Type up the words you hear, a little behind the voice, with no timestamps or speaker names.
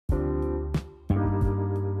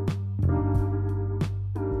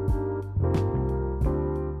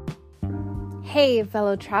Hey,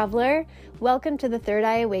 fellow traveler. Welcome to the Third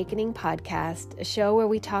Eye Awakening podcast, a show where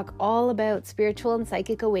we talk all about spiritual and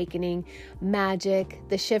psychic awakening, magic,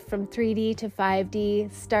 the shift from 3D to 5D,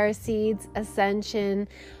 star seeds, ascension,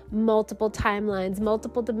 multiple timelines,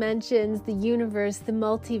 multiple dimensions, the universe, the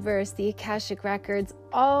multiverse, the Akashic records,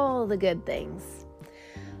 all the good things.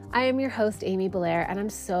 I am your host, Amy Belair, and I'm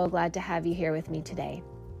so glad to have you here with me today.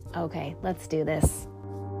 Okay, let's do this.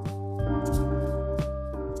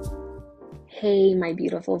 Hey, my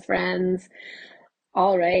beautiful friends.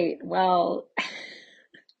 All right, well,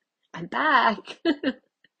 I'm back.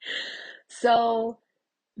 So,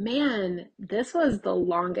 man, this was the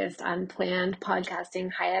longest unplanned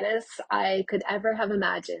podcasting hiatus I could ever have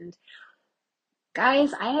imagined.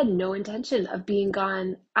 Guys, I had no intention of being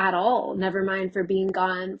gone at all, never mind for being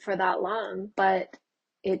gone for that long, but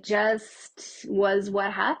it just was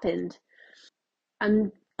what happened.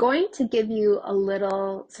 I'm going to give you a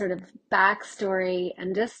little sort of backstory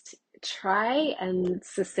and just try and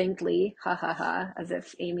succinctly, as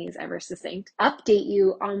if Amy's ever succinct, update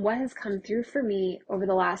you on what has come through for me over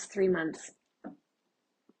the last 3 months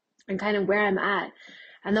and kind of where I'm at.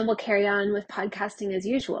 And then we'll carry on with podcasting as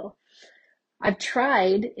usual. I've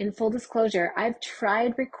tried, in full disclosure, I've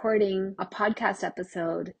tried recording a podcast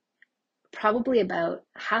episode probably about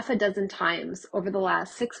half a dozen times over the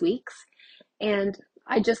last 6 weeks. And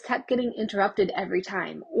I just kept getting interrupted every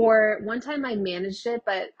time. Or one time I managed it,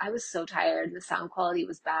 but I was so tired and the sound quality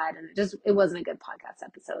was bad and it wasn't a good podcast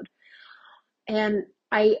episode. And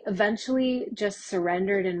I eventually just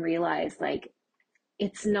surrendered and realized like,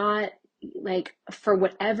 it's not like for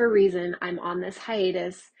whatever reason I'm on this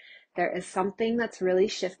hiatus, there is something that's really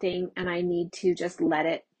shifting and I need to just let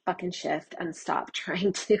it fucking shift and stop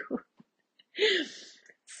trying to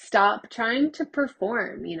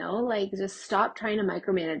perform, like just stop trying to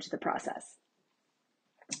micromanage the process.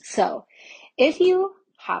 So if you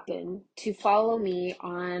happen to follow me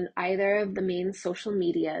on either of the main social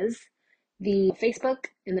medias, in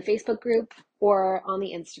the Facebook group or on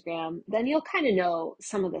the Instagram, then you'll kind of know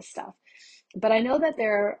some of this stuff. But I know that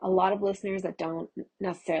there are a lot of listeners that don't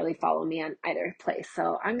necessarily follow me on either place.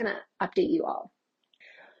 So I'm going to update you all.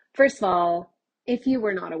 First of all, if you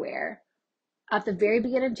were not aware, at the very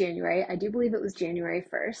beginning of January, I do believe it was January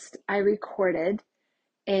 1st, I recorded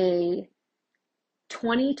a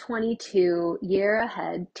 2022 year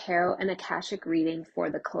ahead tarot and Akashic reading for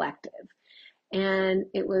the collective. And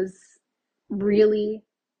it was really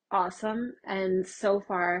awesome and so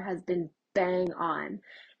far has been bang on.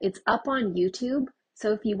 It's up on YouTube.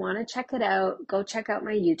 So if you want to check it out, go check out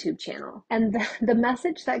my YouTube channel. And the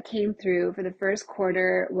message that came through for the first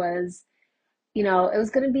quarter was, it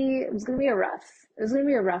was going to be a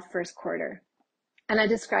rough first quarter. And I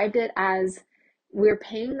described it as we're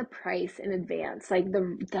paying the price in advance. Like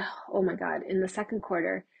oh my God, in the second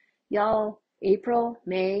quarter, y'all, April,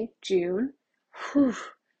 May, June, whew,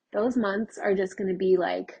 those months are just going to be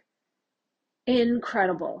like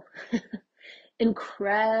incredible,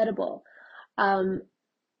 incredible.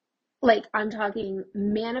 Like I'm talking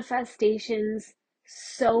manifestations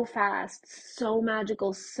so fast, so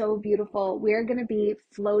magical, so beautiful. We're going to be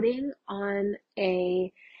floating on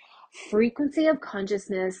a frequency of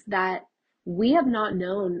consciousness that we have not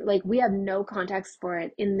known. Like we have no context for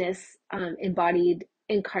it in this embodied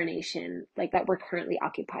incarnation like that we're currently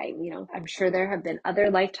occupying. I'm sure there have been other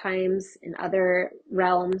lifetimes in other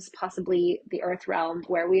realms, possibly the earth realm,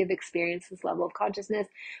 where we have experienced this level of consciousness,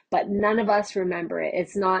 but none of us remember it.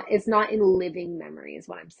 It's not in living memory is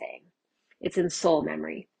what I'm saying. It's in soul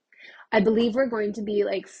memory. I believe we're going to be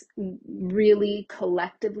like really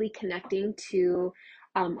collectively connecting to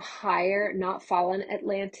higher, not fallen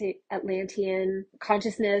Atlantean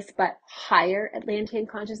consciousness, but higher Atlantean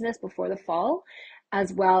consciousness before the fall,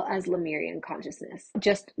 as well as Lemurian consciousness,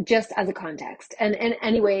 just as a context. And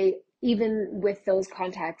anyway, even with those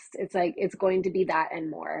contexts, it's like it's going to be that and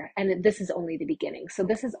more. And this is only the beginning. So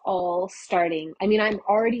this is all starting. I mean, I'm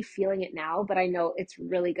already feeling it now, but I know it's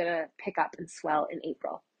really going to pick up and swell in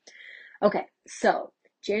April. Okay, so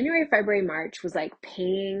January, February, March was like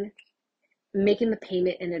making the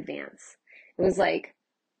payment in advance. It was like,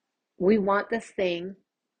 we want this thing.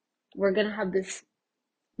 We're going to have this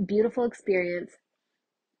beautiful experience,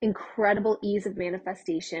 incredible ease of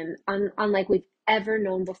manifestation, unlike we've ever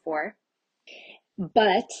known before.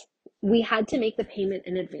 But we had to make the payment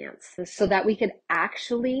in advance so that we could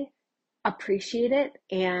actually appreciate it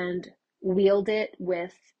and wield it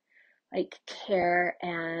with like care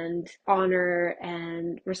and honor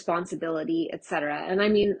and responsibility, etc. And I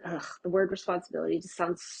mean, the word responsibility just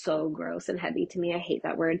sounds so gross and heavy to me. I hate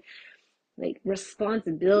that word. like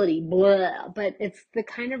responsibility, blah, but it's the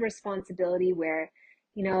kind of responsibility where,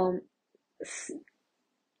 you know,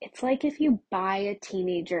 it's like if you buy a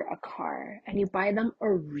teenager a car and you buy them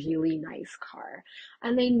a really nice car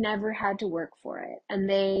and they never had to work for it and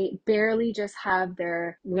they barely just have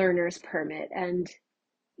their learner's permit and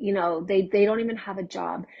they don't even have a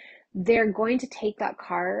job. They're going to take that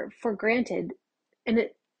car for granted, and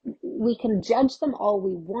we can judge them all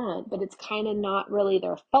we want, but it's kind of not really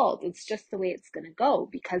their fault. It's just the way it's going to go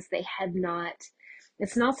because they had not.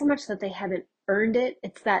 It's not so much that they haven't earned it;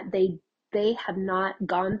 it's that they have not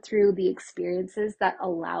gone through the experiences that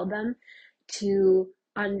allow them to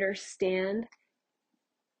understand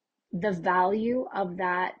the value of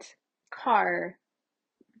that car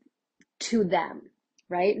to them,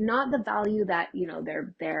 right? Not the value that,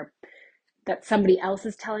 they're that somebody else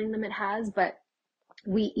is telling them it has, but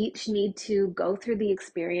we each need to go through the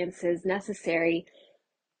experiences necessary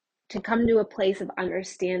to come to a place of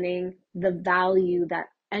understanding the value that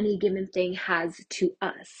any given thing has to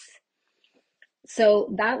us.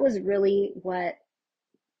 So that was really what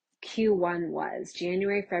Q1 was.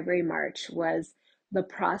 January, February, March was the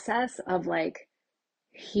process of like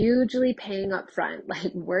hugely paying up front,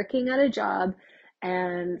 like working at a job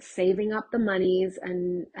and saving up the monies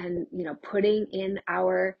and putting in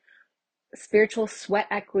our spiritual sweat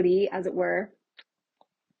equity, as it were,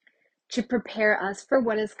 to prepare us for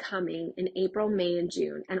what is coming in April, May, and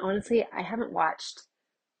June. And honestly, I haven't watched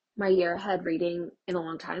my year ahead reading in a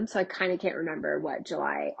long time, so I kind of can't remember what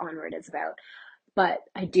July onward is about. But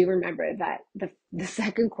I do remember that the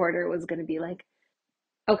second quarter was going to be like,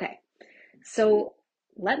 okay, so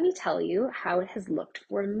let me tell you how it has looked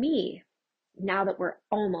for me now that we're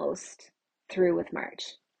almost through with March.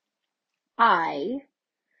 I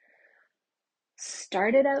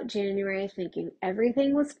started out January thinking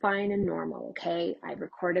everything was fine and normal, okay? I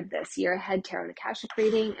recorded this year ahead tarot and Akashic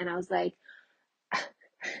reading, and I was like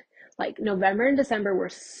November and December were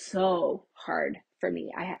so hard for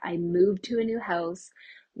me. I moved to a new house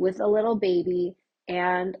with a little baby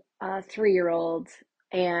and a 3-year-old,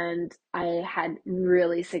 and I had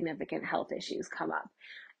really significant health issues come up.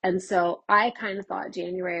 And so I kind of thought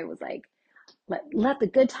January was like, let the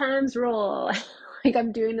good times roll. Like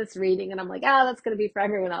I'm doing this reading and I'm like, that's going to be for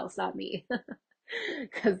everyone else, not me.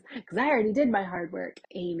 Because I already did my hard work,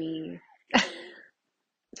 Amy.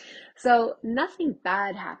 So nothing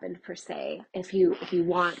bad happened per se. If you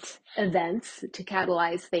want events to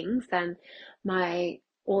catalyze things, then my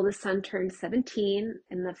oldest son turned 17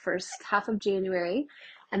 in the first half of January,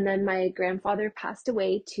 and then my grandfather passed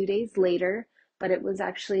away 2 days later. But it was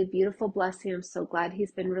actually a beautiful blessing. I'm so glad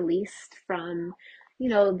he's been released from,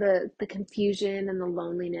 the confusion and the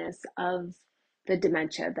loneliness of the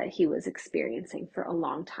dementia that he was experiencing for a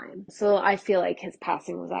long time. So I feel like his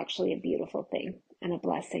passing was actually a beautiful thing and a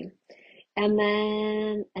blessing. And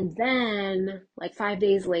then like 5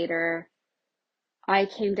 days later, I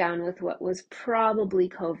came down with what was probably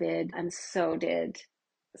COVID, and so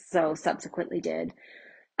subsequently did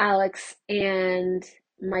Alex and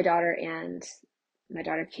my daughter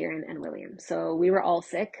Kieran and William. So we were all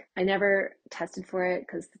sick. I never tested for it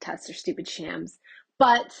because the tests are stupid shams.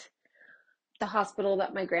 But the hospital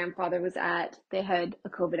that my grandfather was at, they had a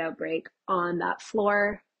COVID outbreak on that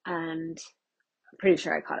floor, and pretty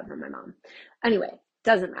sure I caught it from my mom. Anyway,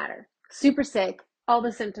 doesn't matter. Super sick. All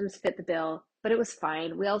the symptoms fit the bill, but it was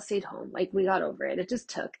fine. We all stayed home. Like we got over it. It just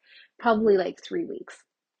took probably like 3 weeks.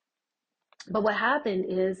 But what happened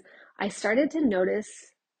is I started to notice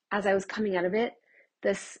as I was coming out of it,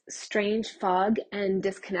 this strange fog and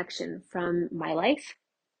disconnection from my life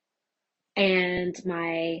and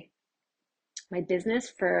my business,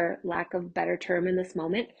 for lack of a better term in this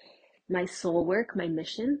moment, my soul work, my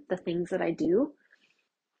mission, the things that I do.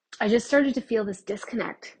 I just started to feel this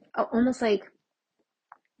disconnect, almost like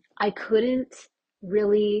I couldn't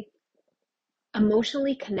really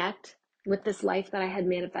emotionally connect with this life that I had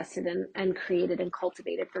manifested and created and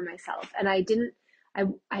cultivated for myself. And I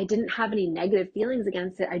didn't have any negative feelings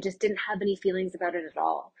against it. I just didn't have any feelings about it at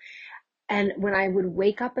all. And when I would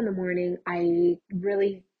wake up in the morning, I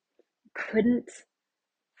really couldn't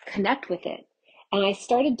connect with it. And I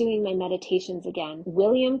started doing my meditations again.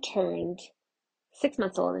 William turned 6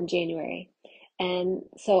 months old in January. And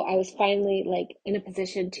so I was finally like in a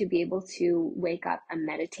position to be able to wake up and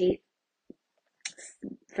meditate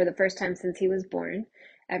for the first time since he was born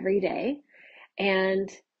every day. And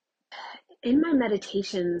in my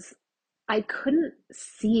meditations, I couldn't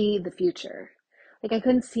see the future. Like I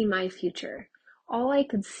couldn't see my future. All I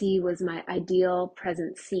could see was my ideal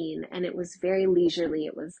present scene, and it was very leisurely.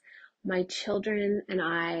 It was my children and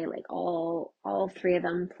I, like all three of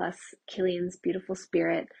them, plus Killian's beautiful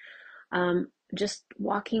spirit, just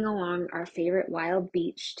walking along our favorite wild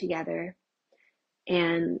beach together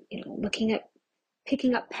and, looking at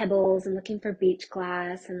picking up pebbles and looking for beach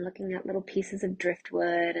glass and looking at little pieces of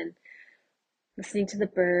driftwood and listening to the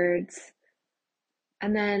birds,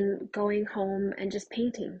 and then going home and just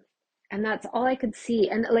painting. And that's all I could see.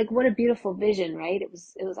 And like, what a beautiful vision, right? It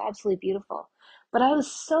was absolutely beautiful. But I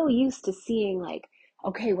was so used to seeing, like,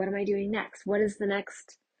 okay, what am I doing next? What is the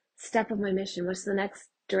next step of my mission? What's the next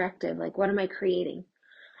directive? Like, what am I creating?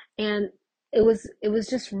 And it was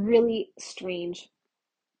just really strange.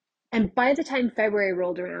 And by the time February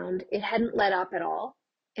rolled around, it hadn't let up at all.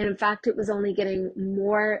 And in fact, it was only getting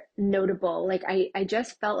more notable. Like, I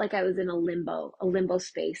just felt like I was in a limbo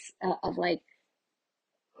space, of like,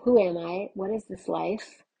 who am I? What is this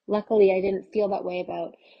life? Luckily, I didn't feel that way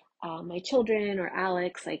about my children or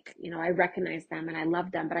Alex. Like, I recognized them and I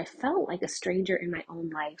loved them, but I felt like a stranger in my own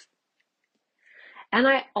life. And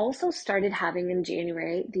I also started having in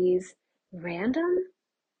January these random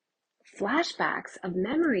flashbacks of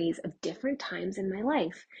memories of different times in my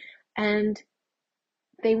life. And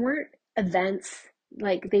they weren't events,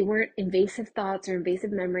 like they weren't invasive thoughts or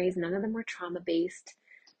invasive memories. None of them were trauma based.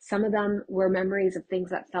 Some of them were memories of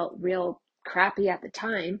things that felt real crappy at the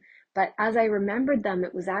time. But as I remembered them,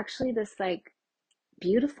 it was actually this like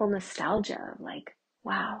beautiful nostalgia of like,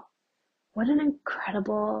 wow, what an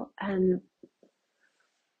incredible and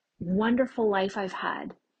wonderful life I've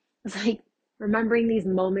had. It's like remembering these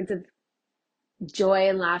moments of joy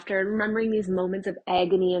and laughter and remembering these moments of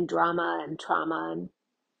agony and drama and trauma and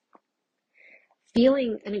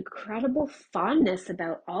feeling an incredible fondness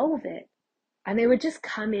about all of it. And they would just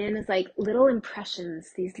come in as like little impressions,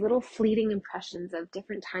 these little fleeting impressions of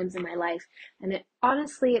different times in my life. And it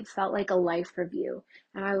honestly, it felt like a life review.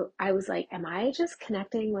 And I was like, am I just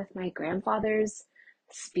connecting with my grandfather's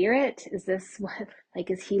spirit? Is this what,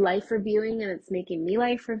 like, is he life reviewing and it's making me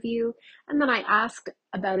life review? And then I asked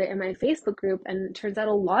about it in my Facebook group, and it turns out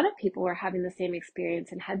a lot of people were having the same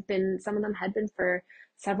experience and some of them had been for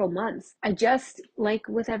several months. I just, like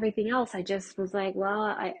with everything else, I just was like, well,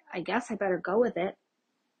 I guess I better go with it.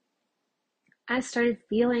 I started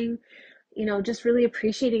feeling, just really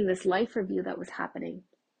appreciating this life review that was happening.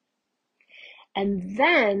 And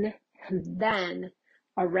then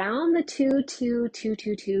around the 2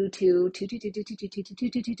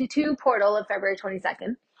 portal of February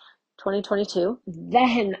 22nd, 2022,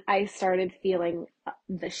 then I started feeling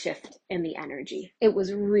the shift in the energy. It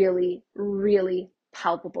was really, really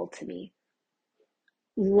palpable to me,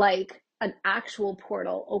 like an actual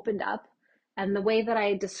portal opened up. And the way that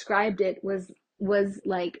I described it was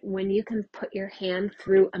like when you can put your hand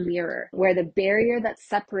through a mirror, where the barrier that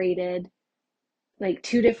separated like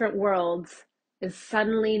two different worlds is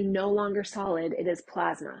suddenly no longer solid, it is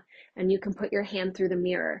plasma. And you can put your hand through the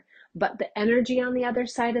mirror. But the energy on the other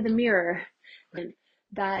side of the mirror, and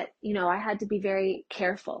that, I had to be very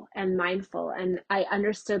careful and mindful. And I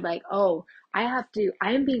understood, like, oh, I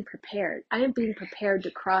am being prepared. I am being prepared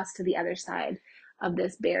to cross to the other side of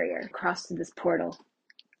this barrier, cross to this portal.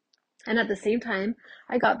 And at the same time,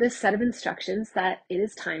 I got this set of instructions that it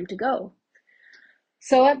is time to go.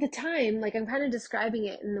 So at the time, like, I'm kind of describing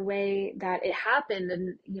it in the way that it happened,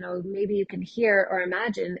 and maybe you can hear or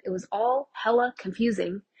imagine it was all hella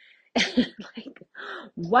confusing. Like,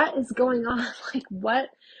 what is going on? Like, what?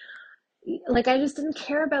 Like, I just didn't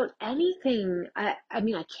care about anything. I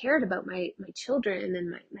mean, I cared about my children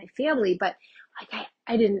and my family, but like,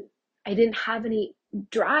 I didn't have any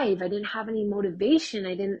drive. I didn't have any motivation.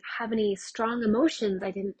 I didn't have any strong emotions.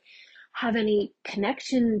 I didn't have any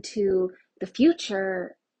connection to the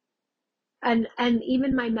future. And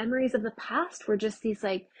even my memories of the past were just these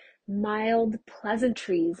like mild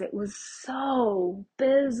pleasantries. It was so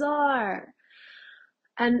bizarre.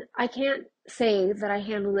 And I can't say that I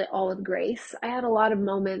handled it all with grace. I had a lot of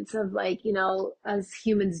moments of, like, as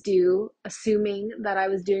humans do, assuming that I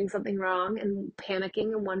was doing something wrong and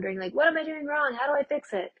panicking and wondering, like, what am I doing wrong? How do I fix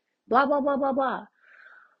it? Blah, blah, blah, blah, blah.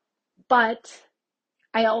 But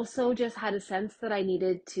I also just had a sense that I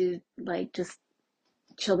needed to, like, just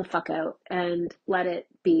chill the fuck out and let it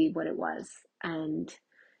be what it was, and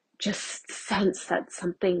just sense that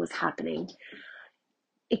something was happening.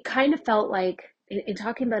 It kind of felt like, in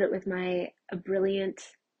talking about it with my a brilliant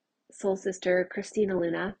soul sister, Christina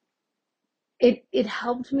Luna, it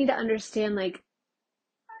helped me to understand, like,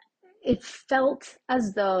 it felt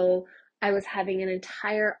as though I was having an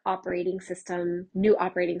entire new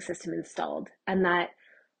operating system installed, and that,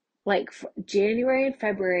 like, January and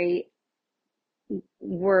February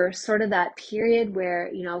were sort of that period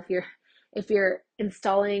where, if you're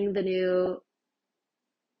installing the new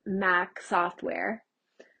Mac software,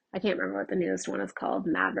 I can't remember what the newest one is called,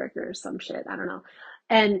 Maverick or some shit, I don't know.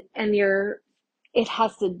 And it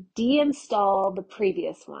has to deinstall the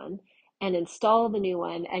previous one and install the new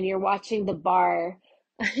one, and you're watching the bar,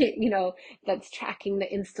 that's tracking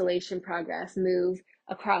the installation progress move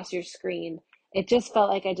across your screen. It just felt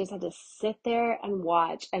like I just had to sit there and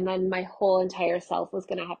watch, and then my whole entire self was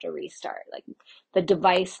going to have to restart. Like the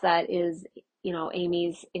device that is,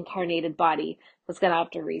 Amy's incarnated body was going to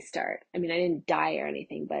have to restart. I mean, I didn't die or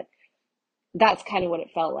anything, but that's kind of what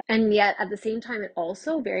it felt like. And yet at the same time, it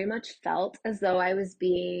also very much felt as though I was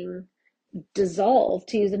being dissolved,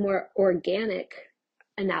 to use a more organic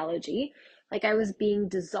analogy. Like I was being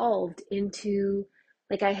dissolved into,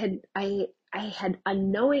 like I had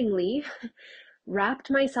unknowingly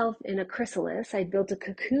wrapped myself in a chrysalis. I built a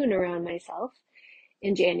cocoon around myself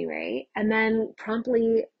in January, and then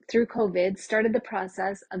promptly through COVID started the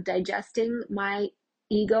process of digesting my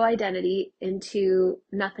ego identity into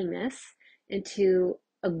nothingness, into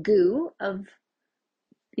a goo of,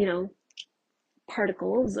 you know,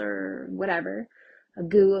 particles or whatever, a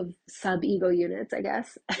goo of sub ego units, I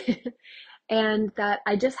guess. And that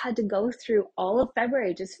I just had to go through all of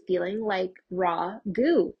February just feeling like raw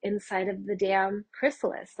goo inside of the damn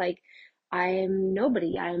chrysalis. Like I am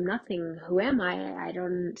nobody, I am nothing. Who am I? I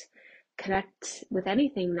don't connect with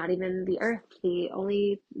anything, not even the earth. The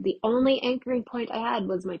only anchoring point I had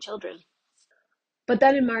was my children. But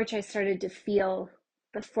then in March, I started to feel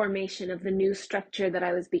the formation of the new structure that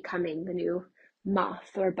I was becoming, the new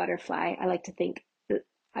moth or butterfly. I like to think that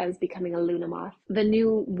I was becoming a Luna moth. The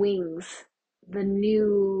new wings, the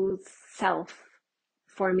new self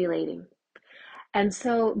formulating. And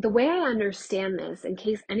so the way I understand this, in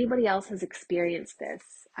case anybody else has experienced this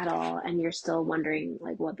at all and you're still wondering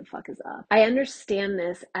like what the fuck is up, I understand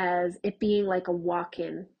this as it being like a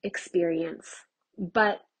walk-in experience,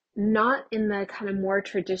 but not in the kind of more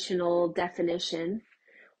traditional definition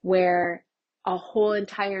where a whole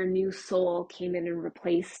entire new soul came in and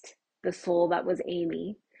replaced the soul that was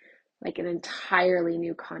Amy, like an entirely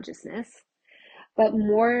new consciousness, but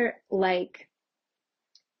more like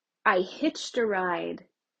I hitched a ride.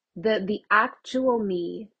 The actual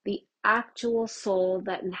me, the actual soul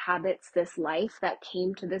that inhabits this life that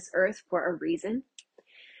came to this earth for a reason,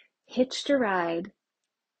 hitched a ride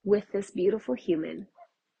with this beautiful human.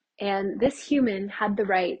 And this human had the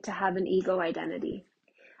right to have an ego identity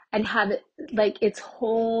and have it like its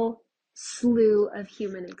whole slew of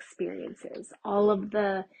human experiences, all of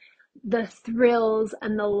the thrills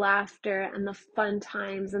and the laughter and the fun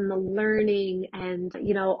times and the learning and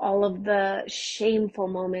all of the shameful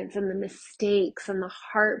moments and the mistakes and the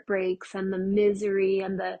heartbreaks and the misery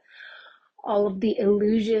and the all of the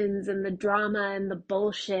illusions and the drama and the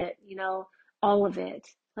bullshit, all of it.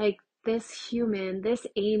 Like this human, this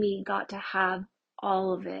Amy got to have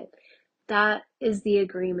all of it. That is the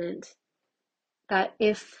agreement, that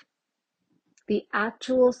if the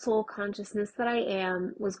actual soul consciousness that I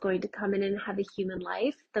am was going to come in and have a human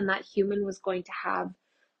life, then that human was going to have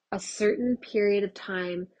a certain period of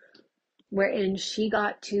time wherein she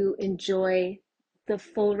got to enjoy the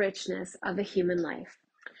full richness of a human life.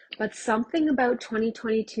 But something about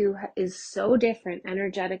 2022 is so different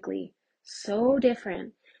energetically, so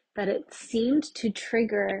different that it seemed to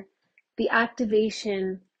trigger the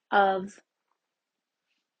activation of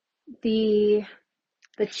the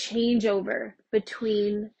the changeover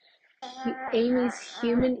between Amy's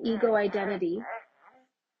human ego identity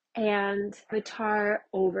and Avatar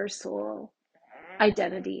Oversoul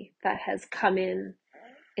identity that has come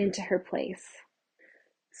into her place.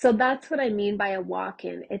 So that's what I mean by a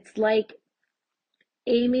walk-in. It's like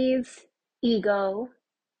Amy's ego,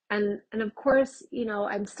 and of course,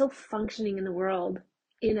 I'm still functioning in the world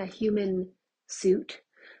in a human suit.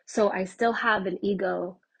 So I still have an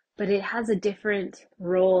ego, but it has a different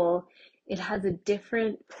role. It has a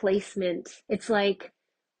different placement. It's like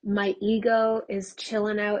my ego is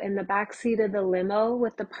chilling out in the backseat of the limo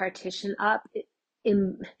with the partition up,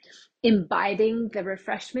 Im- imbibing the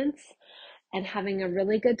refreshments and having a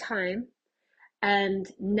really good time. And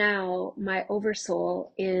now my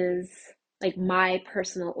oversoul is like my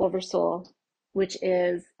personal oversoul, which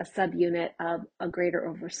is a subunit of a greater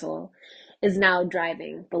oversoul, is now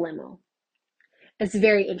driving the limo. It's a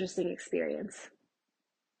very interesting experience.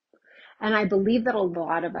 And I believe that a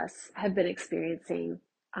lot of us have been experiencing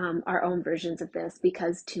our own versions of this,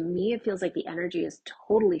 because to me, it feels like the energy is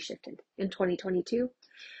totally shifted in 2022.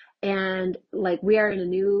 And like we are in a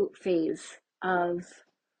new phase of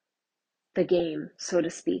the game, so to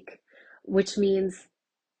speak, which means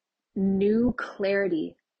new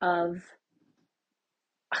clarity of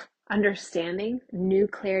understanding, new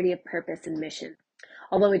clarity of purpose and mission.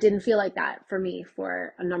 Although it didn't feel like that for me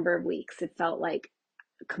for a number of weeks. It felt like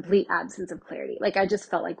complete absence of clarity. Like I just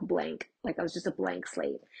felt like blank, like I was just a blank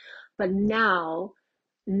slate. But now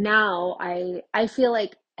I feel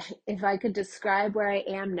like if I could describe where I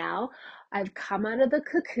am now, I've come out of the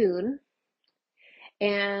cocoon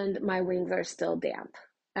and my wings are still damp.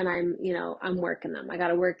 And I'm working them. I got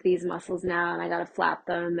to work these muscles now and I got to flap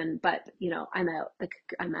them but, I'm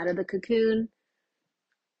out of the cocoon,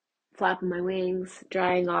 flapping my wings,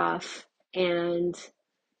 drying off, and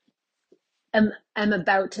I'm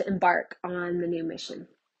about to embark on the new mission.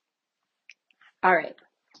 All right.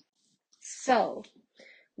 So,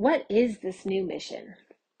 what is this new mission?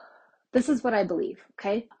 This is what I believe,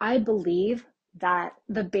 okay? I believe that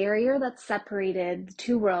the barrier that separated the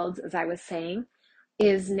two worlds, as I was saying,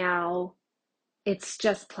 is now it's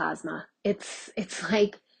just plasma. It's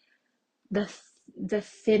like the the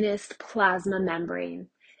thinnest plasma membrane.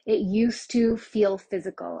 It used to feel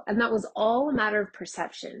physical, and that was all a matter of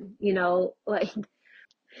perception, like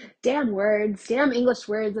damn words, damn English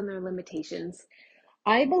words and their limitations.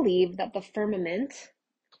 I believe that the firmament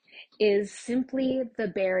is simply the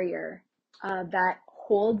barrier that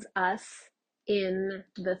holds us in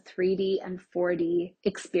the 3D and 4D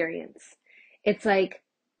experience. It's like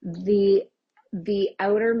the the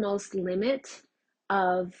outermost limit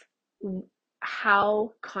of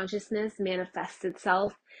how consciousness manifests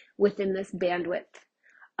itself within this bandwidth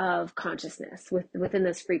of consciousness, within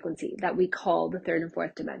this frequency that we call the third and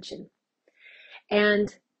fourth dimension.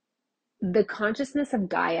 And the consciousness of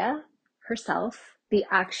Gaia herself, the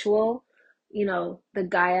actual, the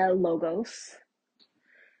Gaia logos,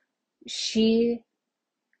 she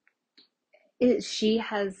she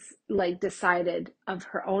has like decided of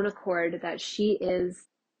her own accord that she is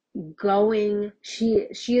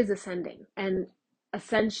she is ascending. And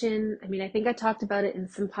ascension, I mean, I think I talked about it in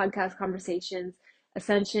some podcast conversations.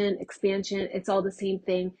 Ascension, expansion, it's all the same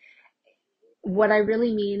thing. What I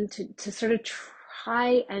really mean to sort of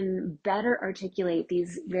try and better articulate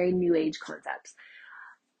these very new age concepts.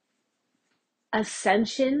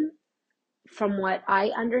 Ascension, from what I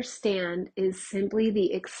understand, is simply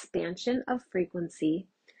the expansion of frequency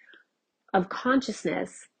of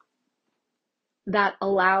consciousness that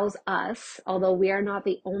allows us, although we are not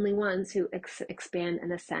the only ones who expand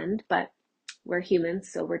and ascend, but we're humans,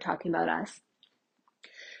 so we're talking about us.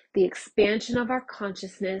 The expansion of our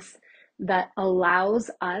consciousness that allows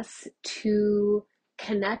us to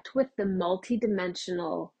connect with the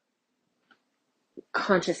multidimensional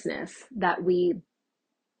consciousness that we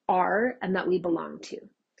are and that we belong to.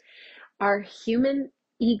 Our human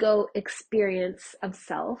ego experience of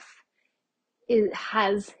self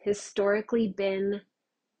has historically been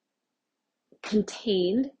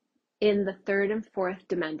contained in the third and fourth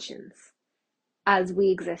dimensions as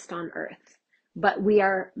we exist on Earth. But we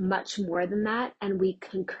are much more than that, and we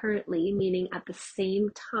concurrently, meaning at the same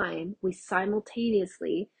time, we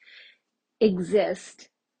simultaneously exist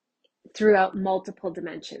throughout multiple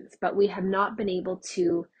dimensions. But we have not been able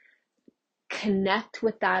to connect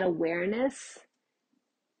with that awareness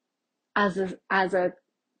as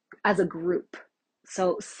a group.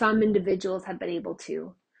 So some individuals have been able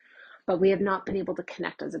to, but we have not been able to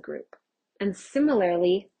connect as a group. And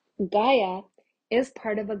similarly, Gaia is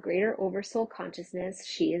part of a greater oversoul consciousness.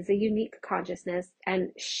 She is a unique consciousness,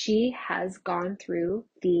 and she has gone through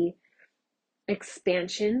the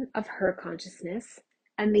expansion of her consciousness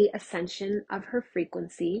and the ascension of her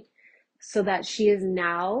frequency, so that she is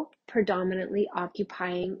now predominantly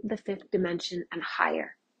occupying the fifth dimension and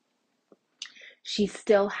higher. She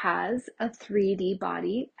still has a 3D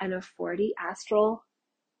body and a 4D astral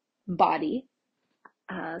body,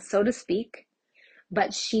 so to speak,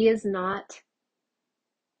 but she is not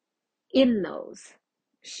in those.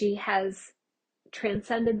 She has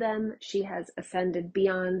transcended them, she has ascended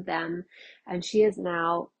beyond them, and she is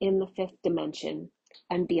now in the fifth dimension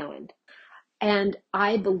and beyond. And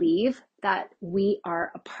I believe that we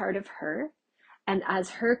are a part of her, and as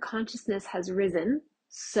her consciousness has risen,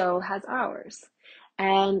 so has ours.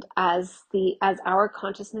 And as our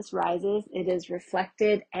consciousness rises, it is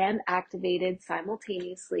reflected and activated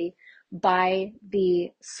simultaneously by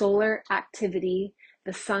the solar activity,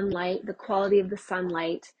 the sunlight, the quality of the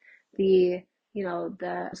sunlight, the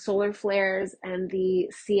solar flares and the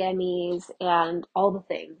CMEs and all the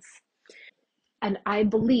things. And I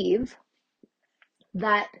believe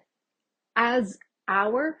that as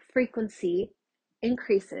our frequency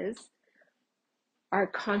increases, our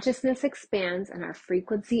consciousness expands and our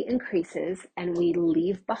frequency increases, and we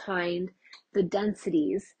leave behind the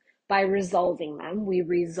densities by resolving them. We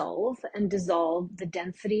resolve and dissolve the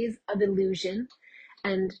densities of illusion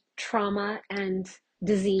and trauma and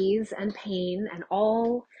disease and pain and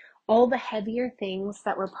all the heavier things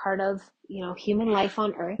that were part of, human life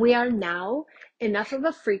on earth. We are now enough of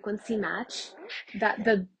a frequency match that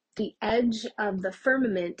the edge of the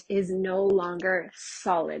firmament is no longer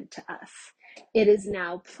solid to us. It is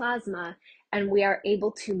now plasma, and we are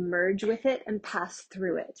able to merge with it and pass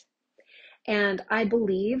through it. And I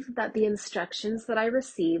believe that the instructions that I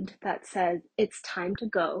received that said it's time to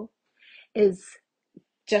go is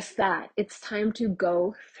just that. It's time to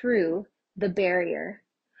go through the barrier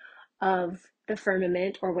of the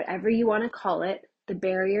firmament, or whatever you want to call it, the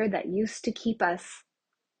barrier that used to keep us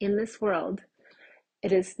in this world.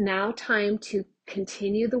 It is now time to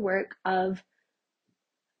continue the work of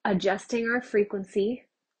adjusting our frequency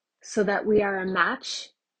so that we are a match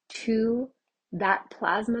to that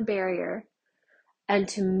plasma barrier and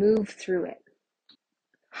to move through it.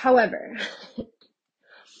 However,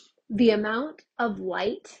 the amount of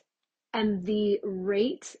light and the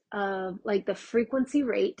rate of, like, the frequency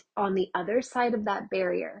rate on the other side of that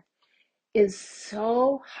barrier is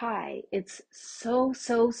so high. It's so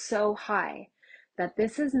high that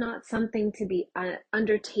this is not something to be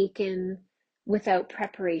undertaken without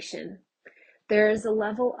preparation. There is a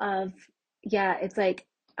level of, yeah, it's like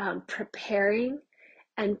preparing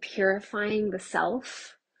and purifying the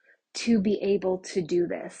self to be able to do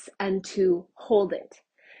this and to hold it.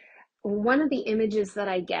 One of the images that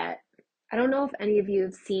I get, I don't know if any of you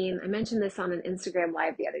have seen, I mentioned this on an Instagram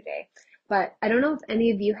live the other day, but I don't know if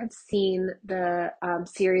any of you have seen the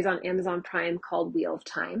series on Amazon Prime called Wheel of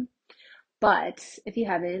Time. But if you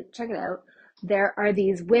haven't, check it out. There are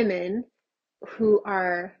these women who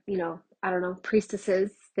are, I don't know,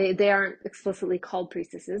 priestesses. They aren't explicitly called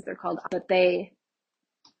priestesses, they're called, but they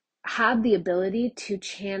have the ability to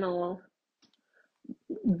channel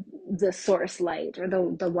the source light, or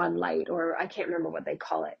the one light, or I can't remember what they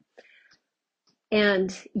call it.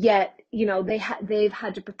 And yet, they've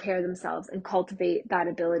had to prepare themselves and cultivate that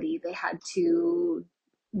ability. They had to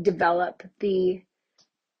develop the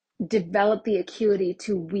acuity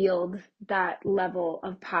to wield that level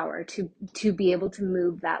of power, to be able to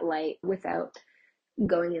move that light without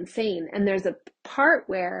going insane. And there's a part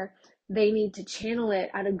where they need to channel it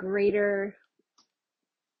at a greater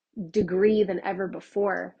degree than ever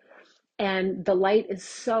before. And the light is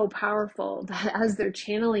so powerful that as they're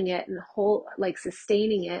channeling it and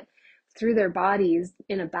sustaining it through their bodies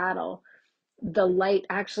in a battle, the light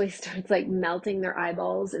actually starts like melting their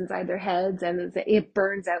eyeballs inside their heads, and it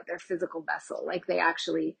burns out their physical vessel. Like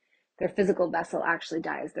their physical vessel actually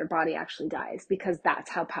dies, their body actually dies, because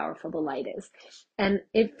that's how powerful the light is. And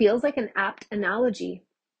it feels like an apt analogy,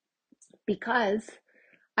 because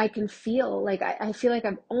I can feel like I feel like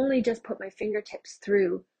I've only just put my fingertips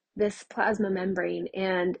through this plasma membrane,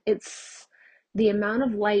 and it's the amount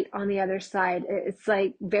of light on the other side. It's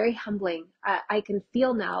like very humbling. I can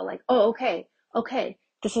feel now, like, oh, okay,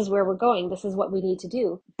 this is where we're going. This is what we need to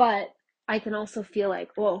do. But I can also feel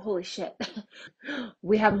like, whoa, holy shit.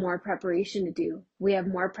 We have more preparation to do. We have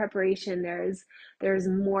more preparation. There's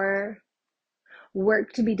more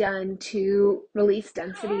work to be done to release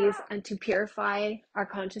densities and to purify our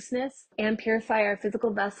consciousness and purify our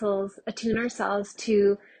physical vessels, attune ourselves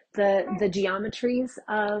to the geometries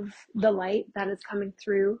of the light that is coming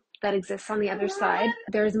through, that exists on the other side.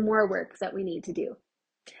 There's more work that we need to do.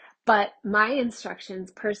 But my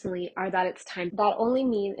instructions personally are that it's time. That only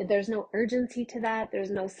means there's no urgency to that.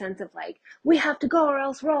 There's no sense of like, we have to go or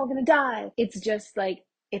else we're all gonna die. It's just like,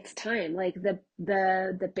 it's time. Like the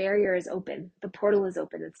barrier is open. The portal is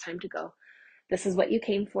open. It's time to go. This is what you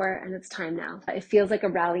came for, and it's time now. It feels like a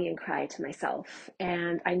rallying cry to myself,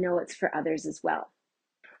 and I know it's for others as well.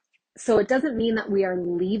 So it doesn't mean that we are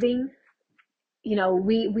leaving.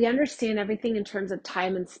 We understand everything in terms of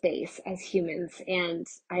time and space as humans, and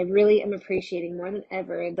I really am appreciating more than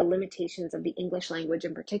ever the limitations of the English language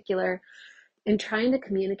in particular in trying to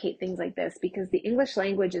communicate things like this, because the English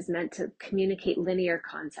language is meant to communicate linear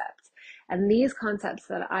concepts, and these concepts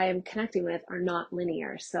that I am connecting with are not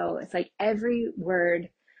linear. So it's like every word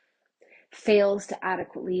fails to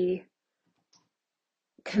adequately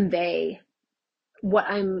convey what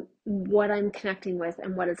I'm connecting with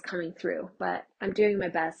and what is coming through. But I'm doing my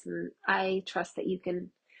best, and I trust that you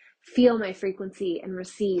can feel my frequency and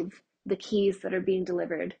receive the keys that are being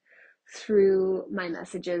delivered through my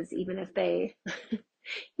messages, even if they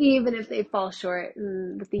fall short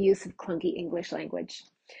with the use of clunky English language.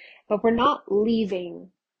 But we're not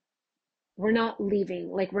leaving we're not leaving,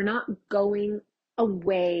 like we're not going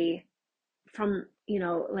away from,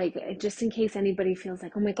 like just in case anybody feels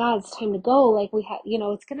like, oh my God, it's time to go. Like we have,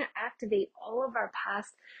 it's going to activate all of our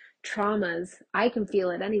past traumas. I can feel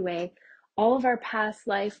it anyway. All of our past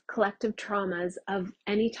life collective traumas of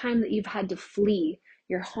any time that you've had to flee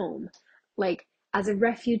your home, like as a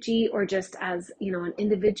refugee or just as, an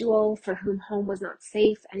individual for whom home was not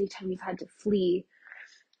safe, anytime you've had to flee,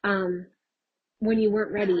 um, when you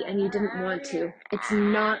weren't ready and you didn't want to. It's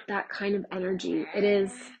not that kind of energy. It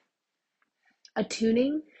is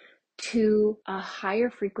attuning to a higher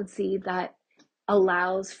frequency that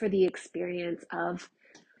allows for the experience of.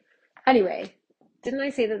 Anyway, didn't I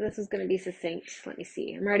say that this was going to be succinct? Let me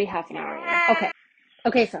see. I'm already half an hour in. Okay.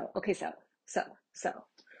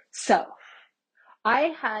 So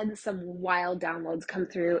I had some wild downloads come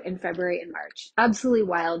through in February and March. Absolutely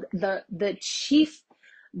wild.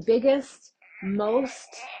 Biggest, most,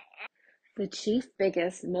 the chief,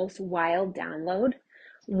 most wild download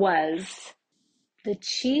was the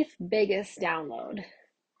chief biggest download.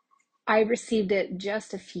 I received it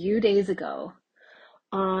just a few days ago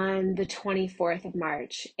on the 24th of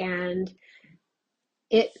March, and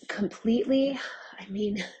it completely, I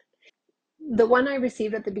mean, the one I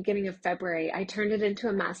received at the beginning of February, I turned it into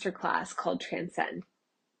a masterclass called Transcend.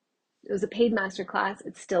 It was a paid masterclass.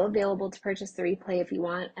 It's still available to purchase the replay if you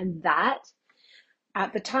want. And that,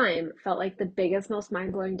 at the time, felt like the biggest, most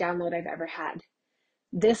mind-blowing download I've ever had.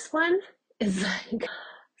 This one is like,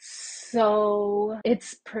 so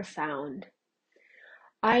it's profound.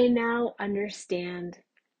 I now understand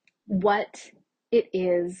what it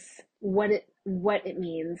is, what it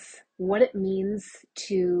means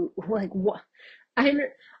to, like, what I,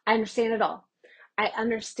 I understand it all. I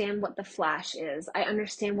understand what the flash is. I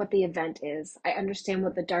understand what the event is. I understand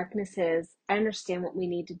what the darkness is. I understand what we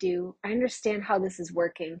need to do. I understand how this is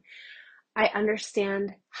working. I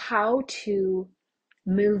understand how to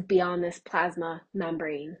move beyond this plasma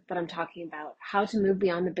membrane that I'm talking about, how to move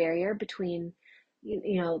beyond the barrier between,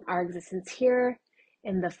 our existence here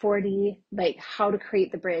in the 4D, like how to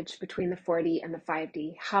create the bridge between the 4D and the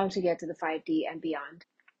 5D, how to get to the 5D and beyond.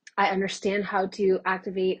 I understand how to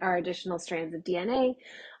activate our additional strands of DNA.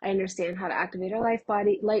 I understand how to activate our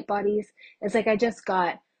light bodies. It's like I just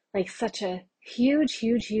got like such a huge,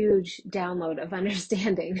 huge, huge download of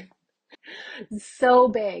understanding. So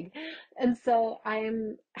big. And so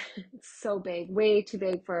I'm so big, way too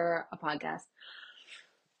big for a podcast.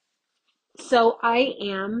 So I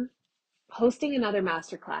am hosting another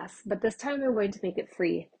masterclass, but this time I'm going to make it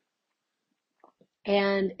free.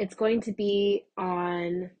 And it's going to be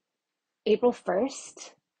on April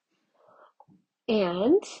 1st.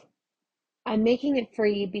 And I'm making it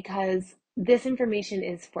free because this information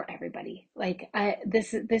is for everybody. Like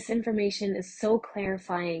this information is so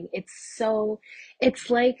clarifying. It's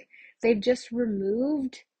like they've just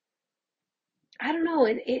removed. I don't know.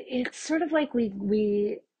 It's sort of like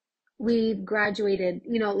we graduated,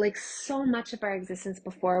 like so much of our existence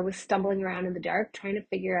before was stumbling around in the dark trying to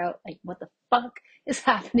figure out like what the fuck is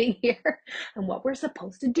happening here and what we're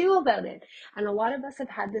supposed to do about it. And a lot of us have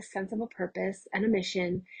had this sense of a purpose and a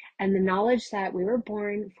mission and the knowledge that we were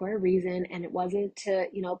born for a reason, and it wasn't to,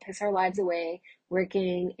 piss our lives away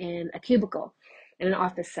working in a cubicle in an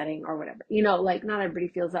office setting or whatever. Like not everybody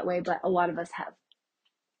feels that way, but a lot of us have.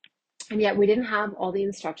 And yet we didn't have all the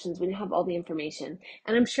instructions, we didn't have all the information.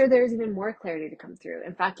 And I'm sure there's even more clarity to come through.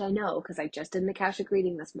 In fact, I know because I just did an Akashic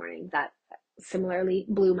reading this morning that similarly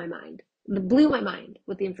blew my mind. Blew my mind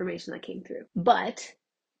with the information that came through. But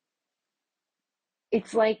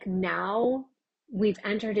it's like now we've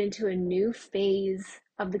entered into a new phase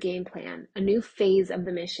of the game plan, a new phase of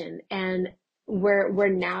the mission. And we're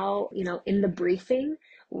now, in the briefing,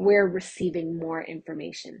 we're receiving more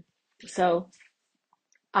information. So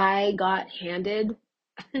I got handed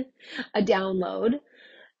a download,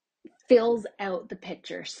 fills out the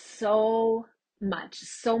picture so much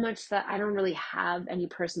that I don't really have any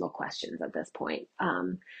personal questions at this point.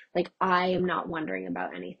 Like I am not wondering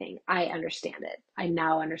about anything. I understand it. I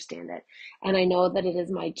now understand it. And I know that it is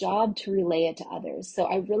my job to relay it to others. So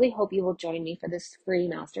I really hope you will join me for this free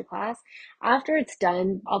masterclass. After it's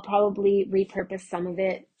done, I'll probably repurpose some of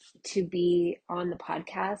it to be on the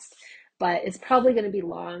podcast, but it's probably going to be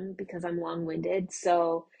long because I'm long-winded.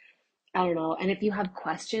 So I don't know. And if you have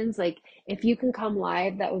questions, like if you can come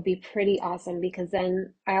live, that would be pretty awesome because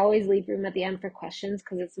then I always leave room at the end for questions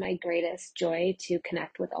because it's my greatest joy to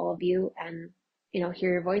connect with all of you and,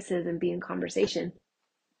 hear your voices and be in conversation.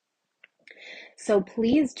 So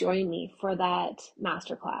please join me for that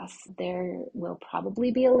masterclass. There will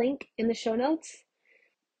probably be a link in the show notes.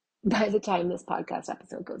 by the time this podcast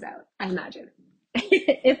episode goes out, I imagine.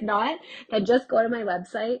 If not, then just go to my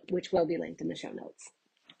website, which will be linked in the show notes.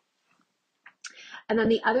 And then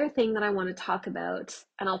the other thing that I want to talk about,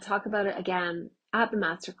 and I'll talk about it again at the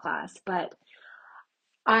masterclass, but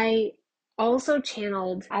I also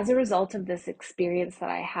channeled, as a result of this experience that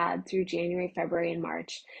I had through January, February, and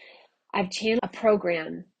March, I've channeled a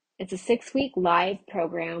program. It's a 6-week live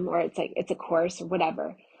program, or it's a course or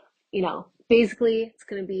whatever. Basically it's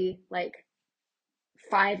going to be like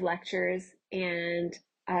 5 lectures and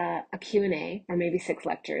a Q&A, or maybe 6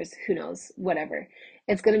 lectures, who knows, whatever.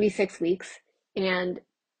 It's going to be 6 weeks, and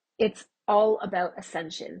it's all about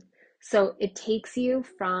ascension. So it takes you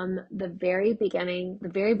from the very beginning,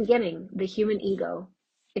 the human ego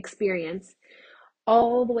experience,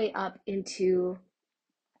 all the way up into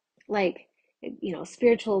like,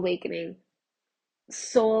 spiritual awakening,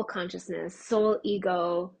 soul consciousness, soul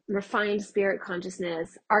ego, refined spirit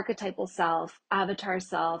consciousness, archetypal self, avatar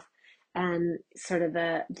self, and sort of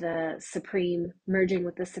the supreme, merging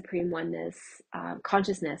with the supreme oneness,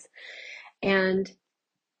 consciousness. And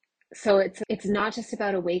so it's not just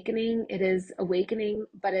about awakening. It is awakening,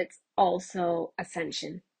 but it's also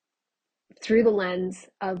ascension through the lens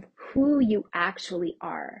of who you actually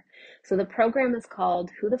are. So the program is called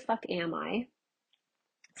Who the Fuck Am I?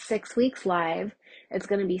 6 weeks live. It's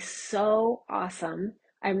going to be so awesome.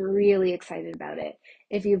 I'm really excited about it.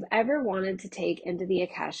 If you've ever wanted to take Into the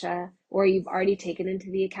Akasha, or you've already taken Into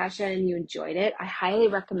the Akasha and you enjoyed it, I highly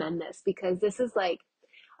recommend this, because this is like,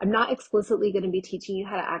 I'm not explicitly going to be teaching you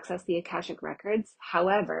how to access the Akashic records.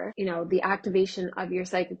 However, the activation of your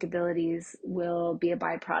psychic abilities will be a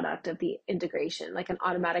byproduct of the integration, like an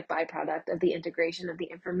automatic byproduct of the integration of the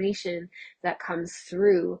information that comes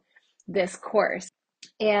through this course.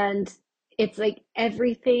 And it's like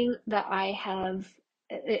everything that I have,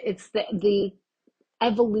 it's the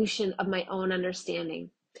evolution of my own understanding,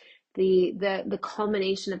 the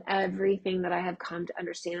culmination of everything that I have come to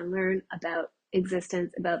understand and learn about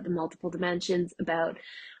existence, about the multiple dimensions, about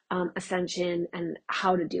ascension, and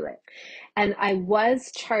how to do it. And I was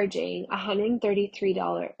charging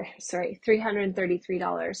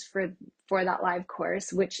 $333 for that live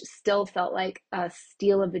course, which still felt like a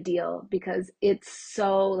steal of a deal, because it's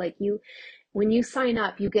so like, when you sign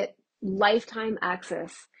up, you get lifetime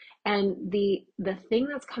access. And the thing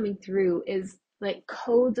that's coming through is like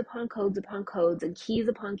codes upon codes upon codes, and keys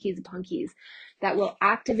upon keys upon keys, that will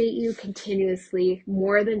activate you continuously,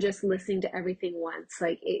 more than just listening to everything once.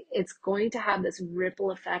 Like it's going to have this ripple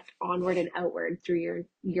effect onward and outward through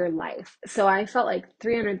your life. So I felt like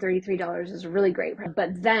 $333 is really great.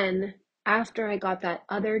 But then after I got that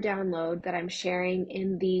other download that I'm sharing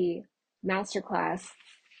in the masterclass,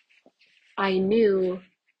 I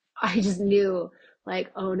just knew,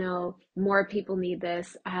 like, oh no, more people need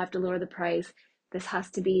this. I have to lower the price. This has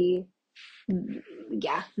to be,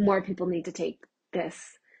 yeah, more people need to take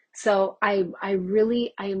this. So I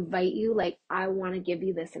really, I invite you, like, I want to give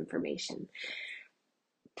you this information.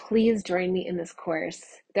 Please join me in this course.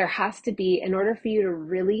 There has to be, in order for you to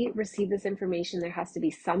really receive this information, there has to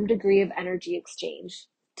be some degree of energy exchange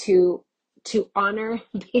to honor,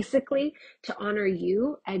 basically, to honor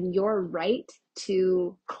you and your right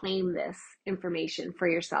to claim this information for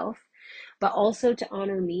yourself, but also to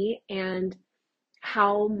honor me and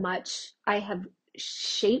how much I have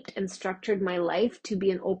shaped and structured my life to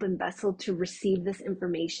be an open vessel to receive this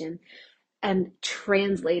information and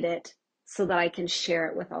translate it so that I can share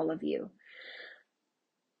it with all of you.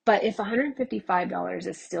 But if $155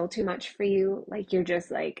 is still too much for you, like you're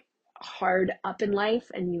just like hard up in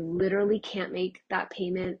life and you literally can't make that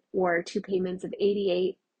payment, or 2 payments of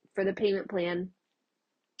 88 for the payment plan,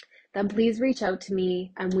 then please reach out to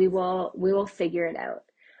me and we will figure it out.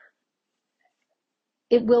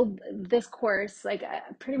 This course, like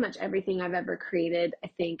pretty much everything I've ever created, I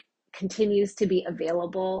think continues to be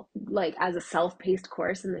available like as a self-paced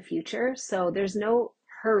course in the future. So there's no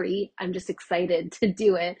hurry. I'm just excited to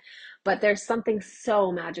do it. But there's something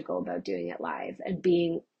so magical about doing it live and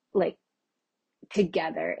being like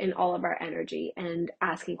together in all of our energy and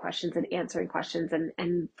asking questions and answering questions,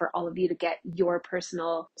 and for all of you to get your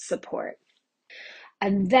personal support.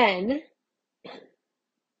 And then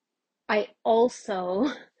I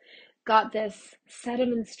also got this set of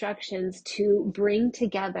instructions to bring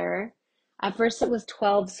together. At first it was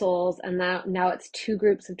 12 souls, and now it's 2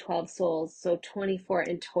 groups of 12 souls, so 24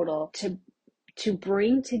 in total, to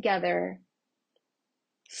bring together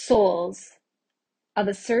souls of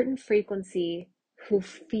a certain frequency who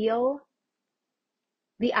feel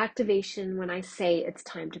the activation when I say it's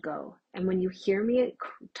time to go. And when you hear me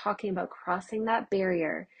talking about crossing that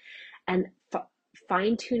barrier and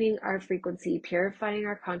fine-tuning our frequency, purifying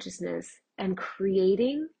our consciousness, and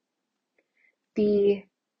creating the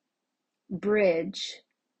bridge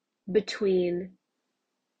between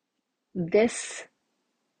this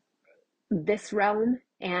realm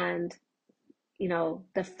and, the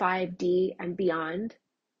 5D and beyond.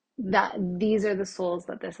 That these are the souls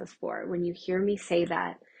that this is for. When you hear me say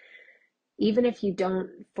that, even if you don't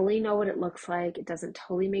fully know what it looks like, it doesn't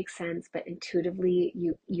totally make sense, but intuitively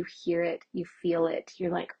you hear it, you feel it,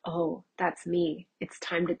 you're like, oh, that's me. It's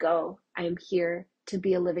time to go. I am here to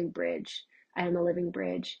be a living bridge. I am a living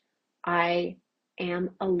bridge. I am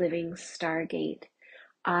a living stargate.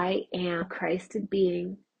 I am a Christed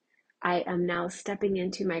being. I am now stepping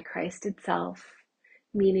into my Christed self,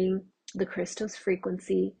 meaning the Christos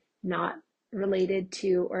frequency, not related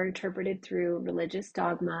to or interpreted through religious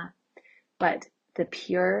dogma, but the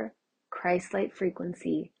pure Christ-light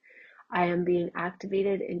frequency. I am being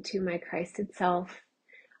activated into my Christed self.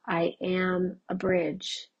 I am a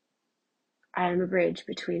bridge. I am a bridge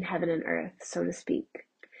between heaven and earth, so to speak.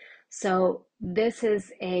 So this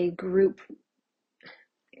is a group,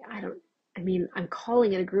 I'm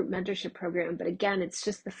calling it a group mentorship program, but again, it's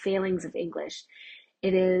just the failings of English.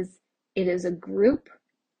 It is a group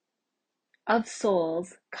of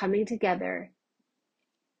souls coming together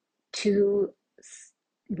to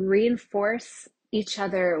reinforce each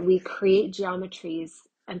other. We create geometries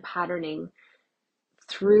and patterning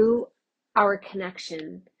through our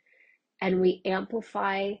connection, and we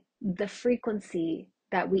amplify the frequency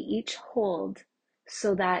that we each hold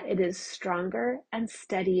so that it is stronger and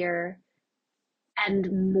steadier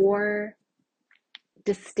and more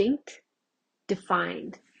distinct,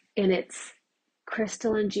 defined in its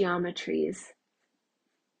crystalline geometries,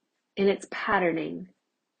 in its patterning,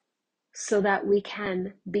 so that we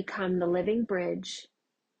can become the living bridge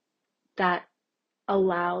that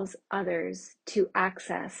allows others to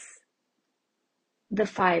access the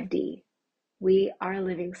 5D. We are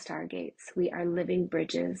living stargates. We are living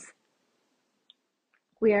bridges.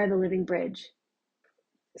 We are the living bridge.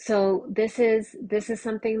 So this is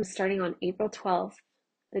something starting on April 12th,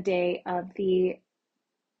 the day of the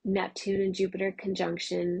Neptune and Jupiter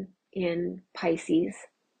conjunction in Pisces.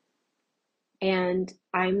 And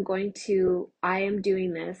I am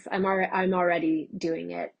doing this. I'm already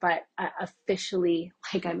doing it, but I'm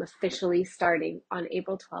officially starting on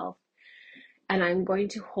April 12th. And I'm going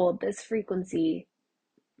to hold this frequency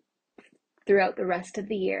throughout the rest of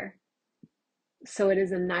the year. So it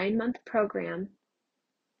is a 9-month program.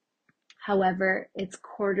 However, it's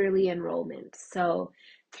quarterly enrollment. So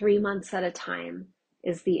 3 months at a time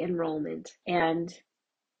is the enrollment. And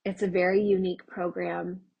it's a very unique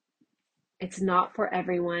program. It's not for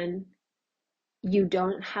everyone. You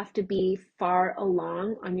don't have to be far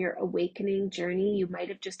along on your awakening journey. You might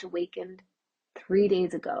have just awakened 3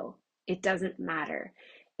 days ago. It doesn't matter.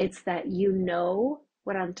 It's that you know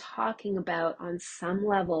what I'm talking about on some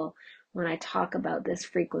level when I talk about this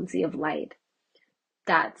frequency of light.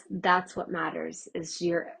 That's what matters, is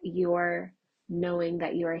your knowing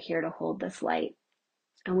that you are here to hold this light,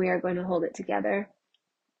 and we are going to hold it together.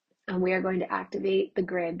 And we are going to activate the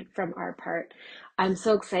grid from our part. I'm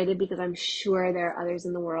so excited because I'm sure there are others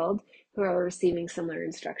in the world who are receiving similar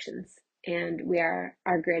instructions, and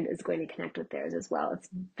our grid is going to connect with theirs as well. It's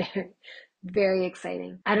very, very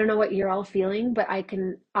exciting. I don't know what you're all feeling, but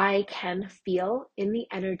I can feel in the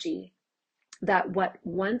energy that what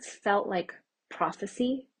once felt like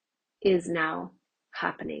prophecy is now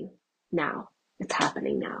happening. Now it's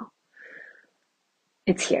happening now.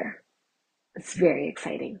 It's here. It's very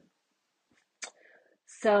exciting.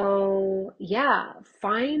 So yeah,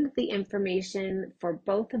 find the information for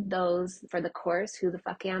both of those, for the course, Who the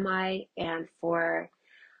Fuck Am I, and for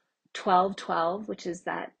 1212, which is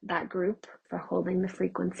that group for holding the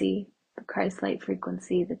frequency, the Christ light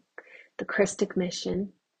frequency, the Christic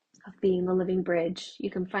mission of being the living bridge.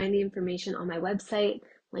 You can find the information on my website,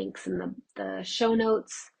 links in the show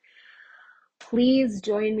notes. Please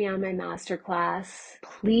join me on my masterclass.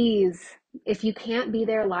 Please, if you can't be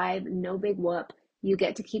there live, no big whoop. You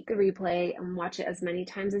get to keep the replay and watch it as many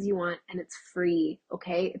times as you want, and it's free,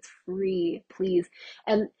 okay? It's free, please.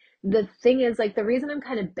 And the thing is, like, the reason I'm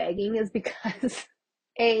kind of begging is because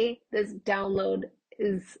A, this download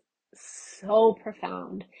is so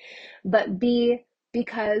profound, but B,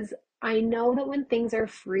 because I know that when things are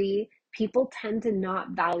free, people tend to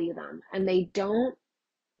not value them, and they don't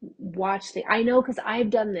I know, because I've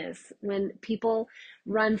done this when people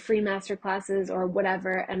run free master classes or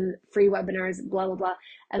whatever and free webinars, blah blah blah,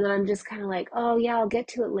 and then I'm just kind of like, oh yeah, I'll get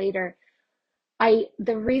to it later.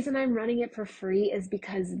 The reason I'm running it for free is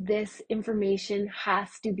because this information has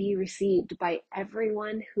to be received by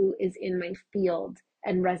everyone who is in my field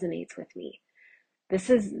and resonates with me.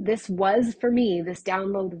 This was for me. This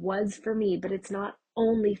download was for me, but it's not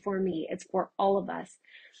only for me, it's for all of us.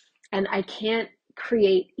 And I can't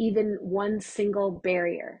create even one single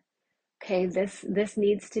barrier. Okay, this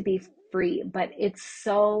needs to be free, but it's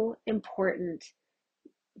so important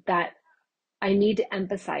that I need to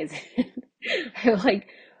emphasize it. Like,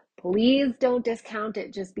 please don't discount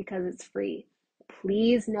it just because it's free.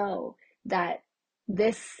 Please know that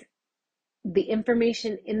this the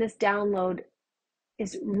information in this download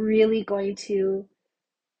is really going to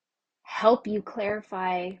help you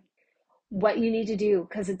clarify what you need to do,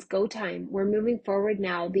 because it's go time. We're moving forward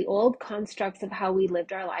now. The old constructs of how we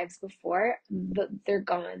lived our lives before, they're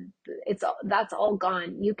gone. That's all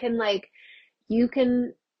gone. You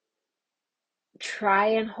can try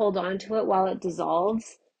and hold on to it while it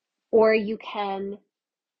dissolves, or you can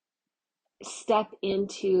step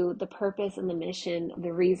into the purpose and the mission,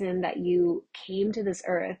 the reason that you came to this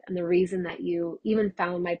earth, and the reason that you even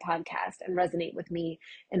found my podcast and resonate with me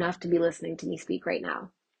enough to be listening to me speak right now.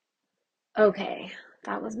 Okay,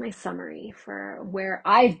 that was my summary for where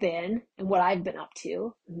I've been and what I've been up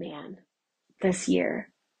to. Man, this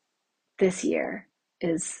year, this year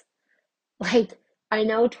is like, I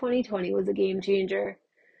know 2020 was a game changer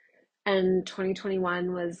and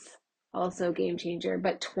 2021 was also a game changer,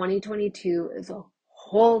 but 2022 is a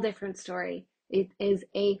whole different story. It is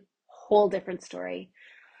a whole different story.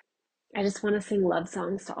 I just want to sing love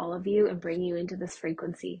songs to all of you and bring you into this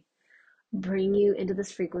frequency. Bring you into this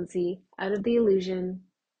frequency, out of the illusion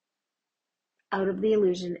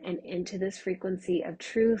and into this frequency of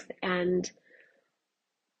truth and,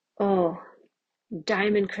 oh,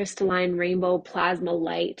 diamond crystalline rainbow plasma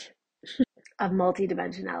light of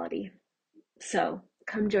multidimensionality. So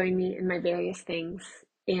come join me in my various things.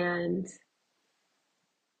 And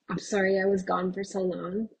I'm sorry I was gone for so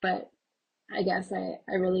long, but I guess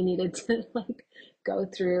I really needed to like go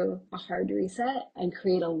through a hard reset and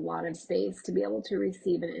create a lot of space to be able to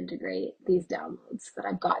receive and integrate these downloads that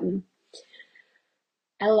I've gotten.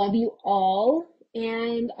 I love you all,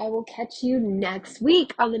 and I will catch you next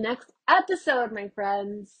week on the next episode, my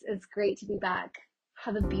friends. It's great to be back.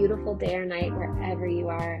 Have a beautiful day or night wherever you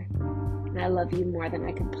are, and I love you more than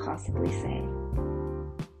I can possibly say.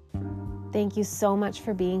 Thank you so much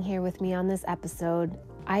for being here with me on this episode.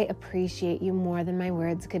 I appreciate you more than my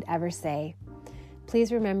words could ever say.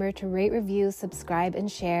 Please remember to rate, review, subscribe, and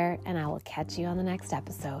share, and I will catch you on the next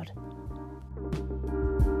episode.